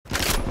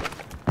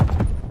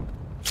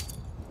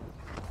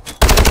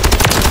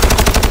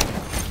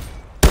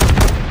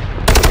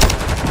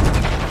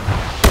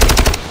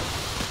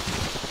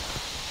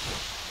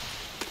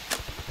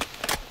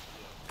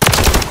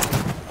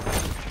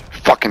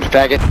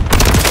Faggot.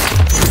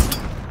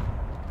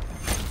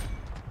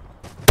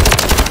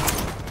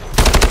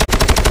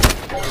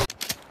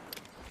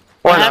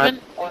 What happened?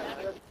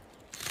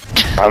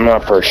 I'm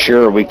not for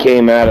sure. We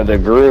came out of the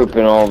group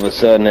and all of a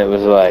sudden it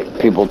was like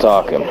people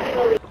talking.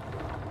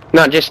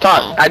 No, just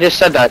talk. I just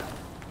said that.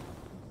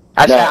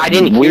 I said I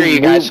didn't hear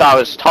you guys, so I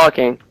was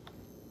talking.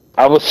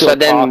 I was still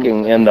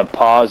talking in the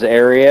pause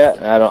area.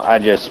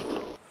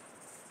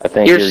 I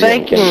think you're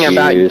thinking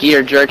about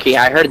gear jerky.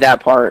 I heard that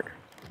part.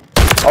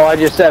 Oh, I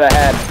just said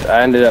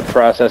I ended up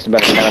processing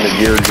about a pound of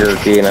gear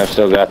jerky, and I've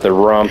still got the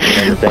rump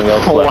and everything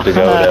else left to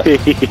go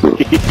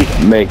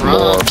to make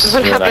more.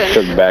 And then I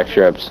took back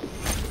strips.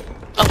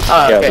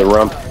 Yeah, okay.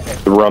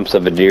 the rumps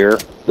of a deer,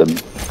 the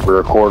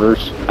rear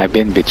quarters. I've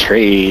been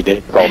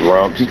betrayed. Called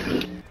rumps.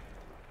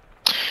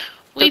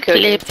 We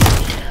flip.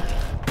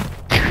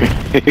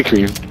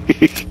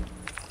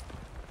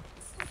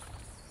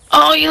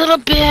 Oh, you little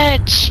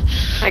bitch!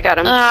 I got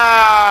him.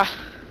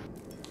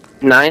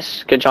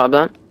 Nice. Good job,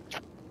 then.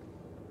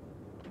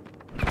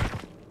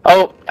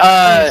 Oh,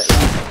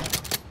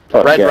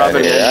 Red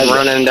Robin is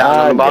running down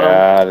on the bottom.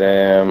 Got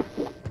him.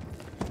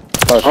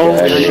 Fuck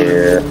out of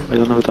here. I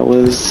don't know what that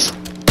was.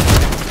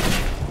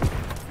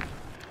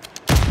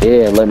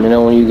 Yeah, let me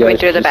know when you guys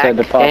decide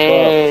to pop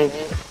up.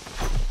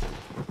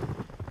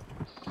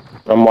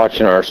 I'm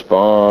watching our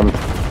spawn.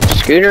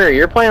 Scooter,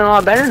 you're playing a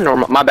lot better than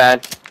normal. My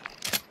bad.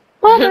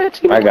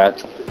 I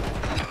got.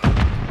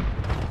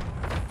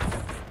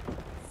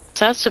 What's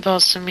that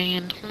supposed to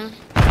mean?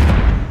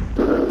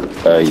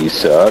 You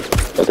suck.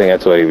 I think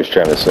that's what he was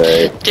trying to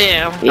say.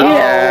 Damn.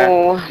 Yeah.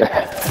 Oh.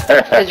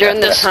 Because you're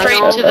in the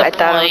tunnel, I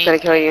thought I was gonna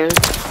kill you.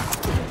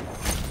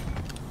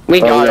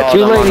 We got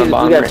two ladies. We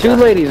got two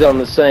ladies on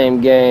the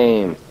same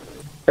game.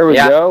 There we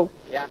go.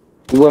 Yeah.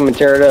 You women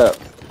tear it up.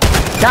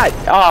 God,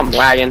 I'm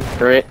lagging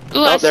through it.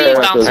 Ooh, I see you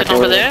bouncing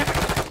over there.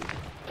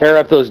 Tear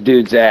up those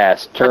dudes'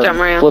 ass.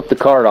 Flip the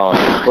card on.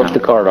 Flip the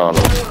card on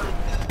them.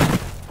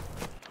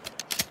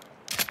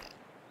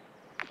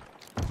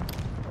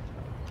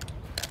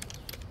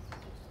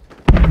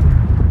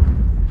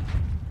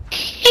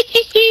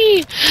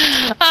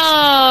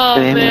 Oh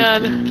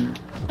man,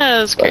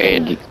 that was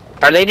great.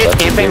 Are they just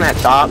camping that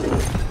top?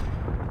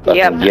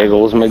 Yep.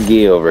 Giggles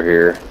McGee over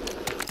here.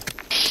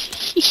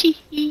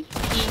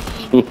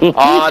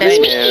 Oh, they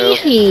knew.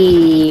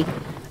 Hee,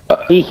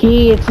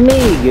 it's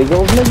me,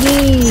 Giggles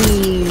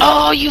McGee.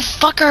 Oh, you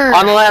fucker!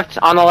 On the left,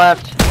 on the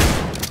left.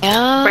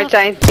 Yeah. Right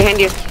side,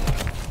 behind you.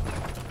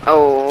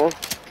 Oh.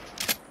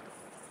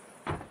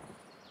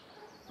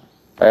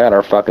 I got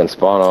our fucking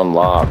spawn on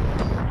lock.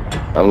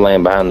 I'm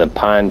laying behind the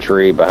pine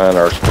tree, behind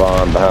our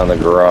spawn, behind the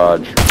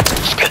garage.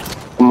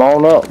 Come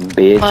on up,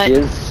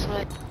 bitches.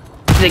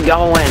 How's it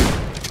going?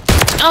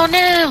 Oh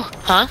no!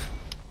 Huh?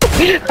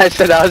 I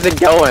said, how's it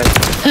going?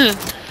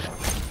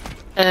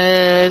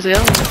 It's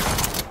going.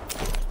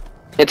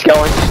 It's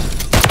going.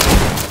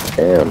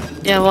 Damn.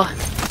 Yeah, well.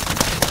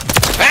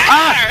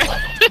 Ah!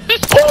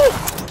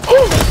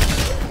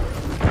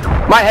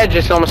 My head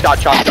just almost got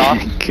chopped off.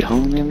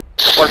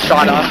 Or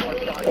shot off.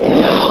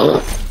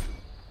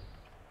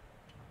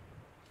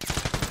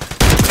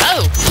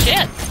 Oh,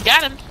 shit.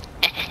 Got him.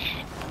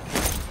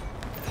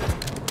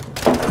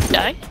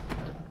 Die?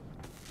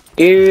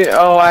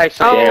 Oh, I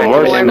see. Damn,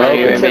 we're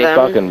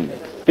smoking fucking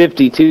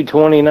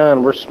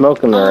 52-29. We're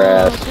smoking their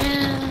ass.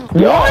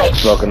 Y'all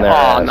smoking their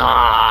ass. Oh,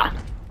 nah.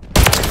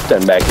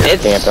 Sitting back here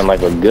camping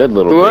like a good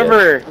little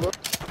whoever.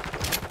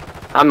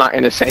 I'm not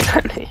gonna say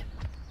that name.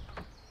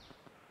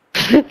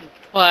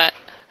 What?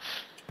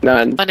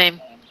 None. My name?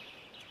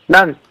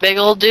 None. Big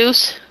old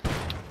deuce?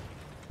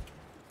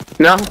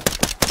 No.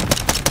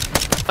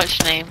 What's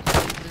your name?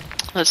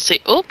 Let's see.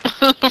 Oop!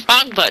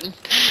 Wrong button.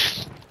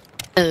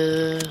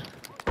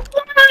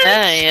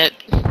 That ain't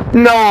it.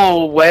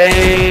 No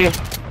way.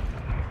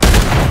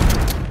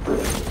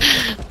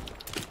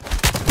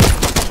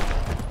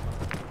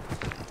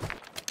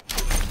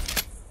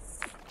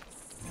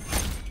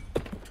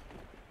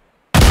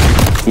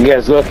 You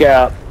guys look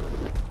out.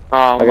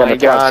 Oh I got the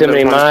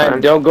proximity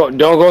mine. Don't go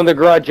in the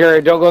garage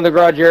area. Don't go in the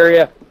garage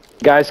area.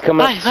 Guys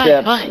coming up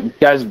the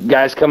steps.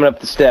 Guys coming up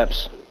the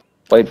steps.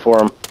 Wait for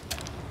them.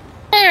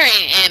 There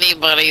ain't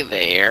anybody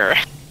there.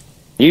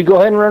 You go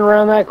ahead and run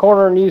around that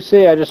corner and you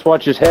see. I just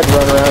watch his head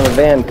run around the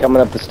van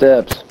coming up the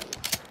steps.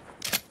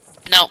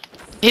 No,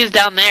 he's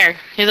down there.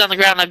 He's on the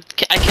ground.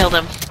 I killed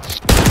him.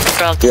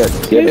 Good.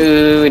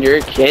 Dude,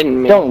 you're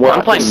kidding me. Don't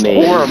welcome I'm playing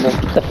me. horrible.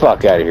 Get the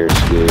fuck out of here,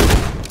 Scoot.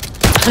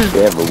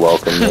 You ever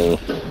welcome me?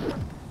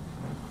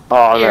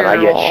 Oh, then I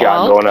get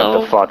shot going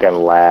up the fucking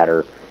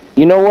ladder.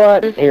 You know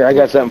what? Here, I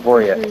got something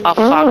for you. Oh,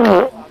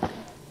 fuck.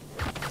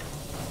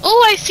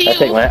 Oh, I see you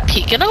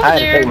peeking over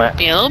there. I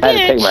had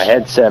to take my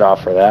headset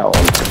off for that one.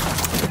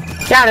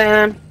 Got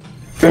him.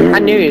 I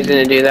knew he was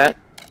gonna do that.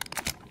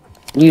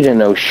 You didn't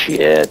know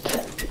shit.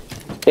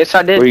 Yes,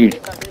 I did. Were you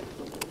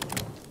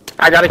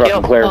I got a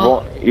kill.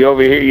 Clairvoyant? You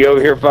over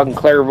here fucking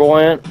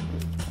clairvoyant?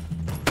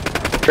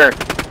 Sure.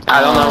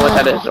 I don't know what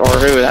that is, or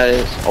who that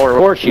is, or of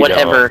course you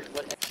whatever. Don't.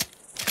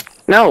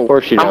 No, of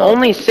course you I'm don't.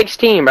 only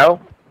 16, bro.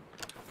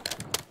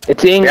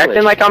 It's English. You're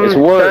acting like I'm it's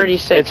words.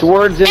 36. It's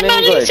words in I'm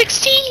only English.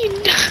 16.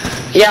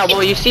 Yeah,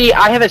 well, you see,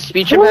 I have a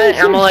speech impediment,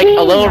 and I'm like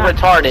a little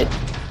retarded.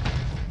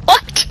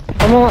 What?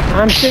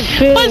 I'm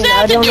 16. What does that I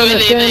have to don't do with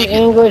understand anything?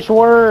 English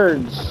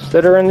words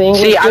that are in the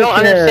English See, I don't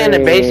understand the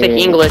basic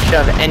dictionary. English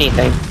of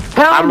anything.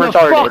 How I'm the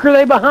retarded. fuck are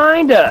they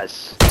behind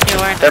us? You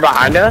are. They're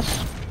behind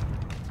us?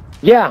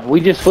 Yeah, we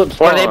just flipped Or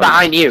spawns. are they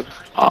behind you?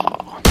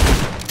 Oh.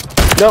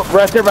 Nope,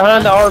 right there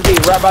behind the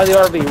RV. Right by the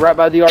RV. Right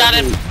by the RV. Got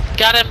him.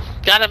 Got him.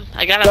 Got him.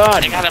 I got him.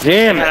 God I got him.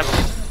 damn I it.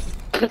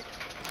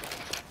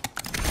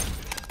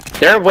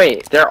 got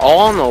him. They're all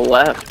on the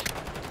left.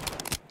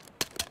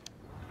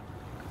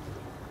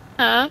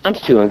 Huh? I'm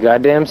 2 and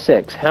goddamn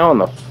 6. How in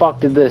the fuck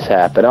did this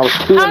happen? I was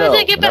 2 How and did 0.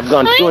 they get And I've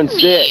gone 2 and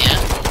behind me?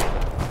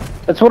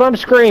 6. That's what I'm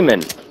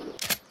screaming.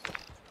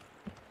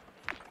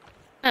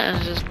 That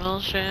is just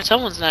bullshit.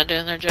 Someone's not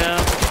doing their job.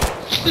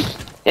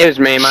 It was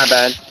me, my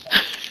bad.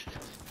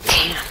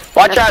 Damn.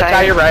 Watch That's out, Ty,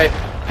 fine. you're right.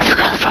 I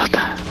forgot about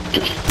that.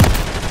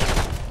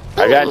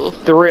 I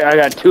got 3. I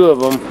got 2 of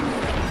them.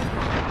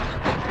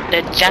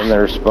 Did In ya?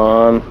 their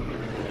spawn.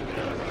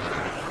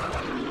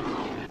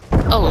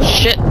 Oh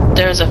shit,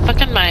 there's a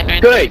fucking mine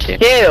right Good there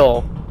too.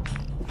 kill.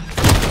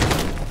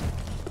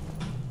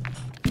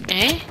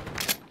 Eh?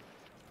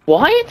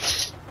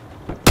 What?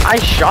 I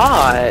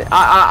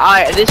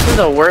shot. This is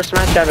the worst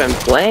match I've been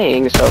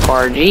playing so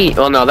far. Gee.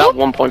 Well, no, that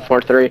was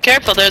 1.43.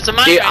 Careful, there's a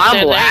mine Dude, right I'm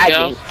there.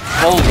 lagging. There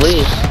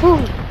Holy.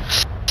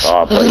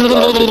 Oh, please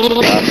God.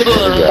 I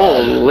swear to God.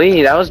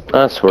 Holy, that was.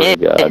 I swear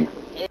to God.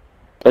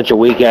 Bunch of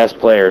weak ass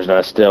players, and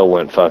I still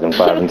went fucking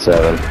 5 and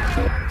 7.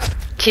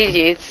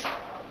 GG's.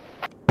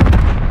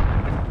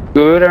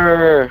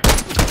 Gooder.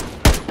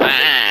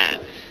 Ah.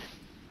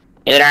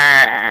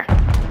 Gooder.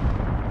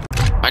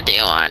 What do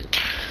you want?